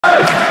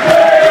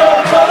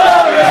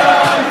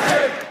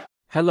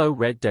Hello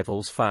Red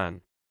Devils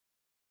fan.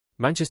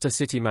 Manchester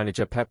City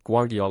manager Pep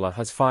Guardiola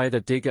has fired a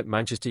dig at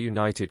Manchester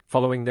United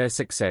following their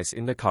success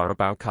in the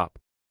Carabao Cup.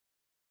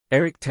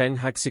 Erik Ten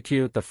Hag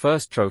secured the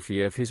first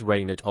trophy of his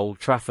reign at Old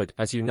Trafford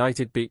as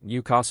United beat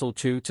Newcastle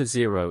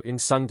 2-0 in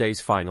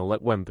Sunday's final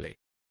at Wembley.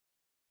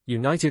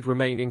 United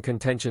remain in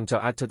contention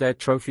to add to their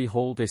trophy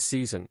haul this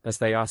season as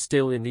they are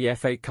still in the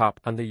FA Cup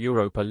and the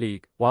Europa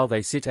League, while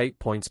they sit 8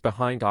 points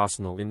behind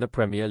Arsenal in the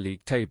Premier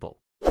League table.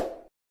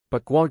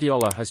 But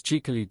Guardiola has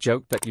cheekily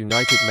joked that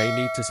United may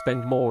need to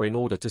spend more in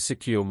order to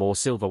secure more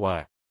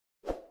silverware.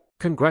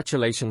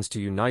 "Congratulations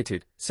to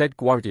United," said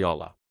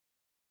Guardiola.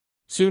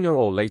 "Sooner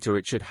or later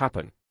it should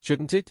happen,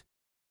 shouldn't it?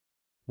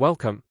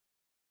 Welcome."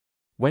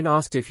 When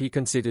asked if he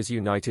considers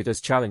United as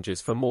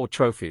challengers for more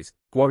trophies,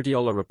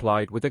 Guardiola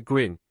replied with a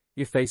grin,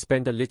 "If they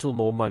spend a little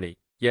more money,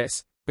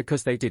 yes,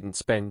 because they didn't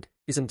spend,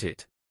 isn't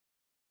it?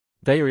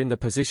 They are in the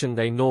position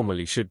they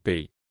normally should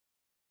be."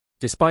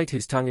 Despite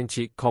his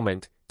tongue-in-cheek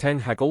comment, Ten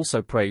Hag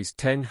also praised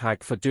Ten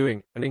Hag for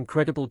doing an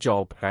incredible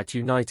job at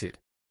United.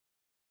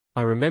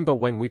 "I remember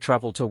when we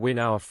travelled to win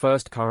our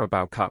first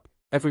Carabao Cup,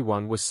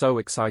 everyone was so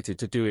excited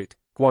to do it,"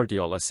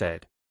 Guardiola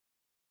said.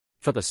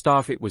 "For the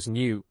staff it was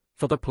new,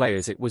 for the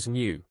players it was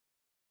new.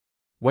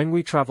 When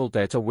we travelled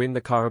there to win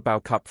the Carabao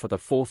Cup for the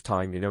 4th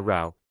time in a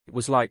row, it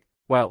was like,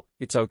 well,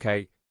 it's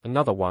okay,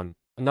 another one,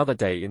 another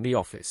day in the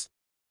office.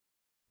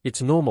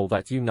 It's normal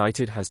that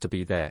United has to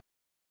be there.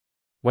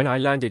 When I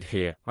landed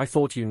here, I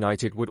thought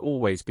United would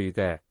always be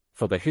there,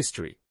 for the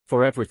history,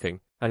 for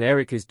everything, and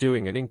Erik is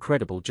doing an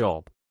incredible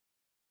job.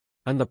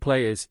 And the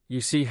players,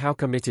 you see how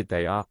committed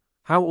they are,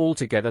 how all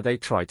together they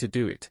try to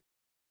do it."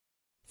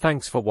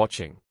 Thanks for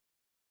watching.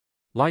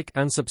 Like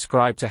and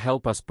subscribe to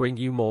help us bring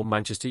you more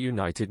Manchester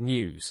United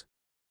news.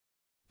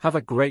 Have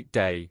a great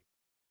day.